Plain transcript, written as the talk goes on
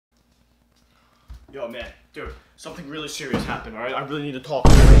Yo, man, dude, something really serious happened, alright? I really need to talk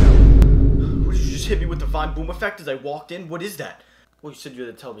to you right now. What, did you just hit me with the Vine Boom effect as I walked in? What is that? Well, you said you were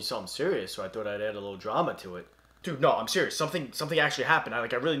gonna tell me something serious, so I thought I'd add a little drama to it. Dude, no, I'm serious. Something actually happened. I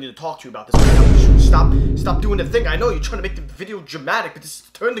really need to talk to you about this right now. Stop doing the thing. I know you're trying to make the video dramatic, but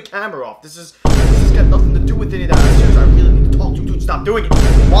turn the camera off. This has got nothing to do with any of that. I'm serious. I really need to talk to you, dude. Stop doing it.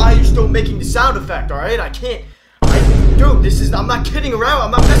 Why are you still making the sound effect, alright? I can't. Dude, I'm not kidding around.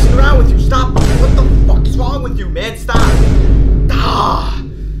 I'm not messing around with you. Stop. What the fuck is wrong with you, man? Stop. Ah.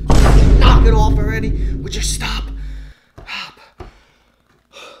 Knock it off already. Would you stop?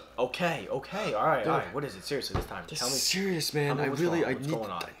 Okay, alright. What is it? Seriously, this time. Tell me. Serious, man. I need to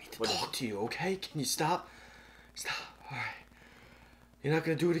What talk to you, okay? Can you stop? Stop. Alright. You're not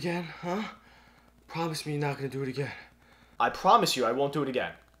gonna do it again, huh? Promise me you're not gonna do it again. I promise you I won't do it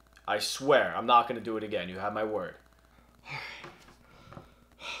again. I swear I'm not gonna do it again. You have my word. Alright.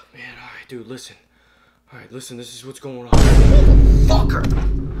 Oh, man, alright, dude, listen. Alright, listen, this is what's going on. Motherfucker!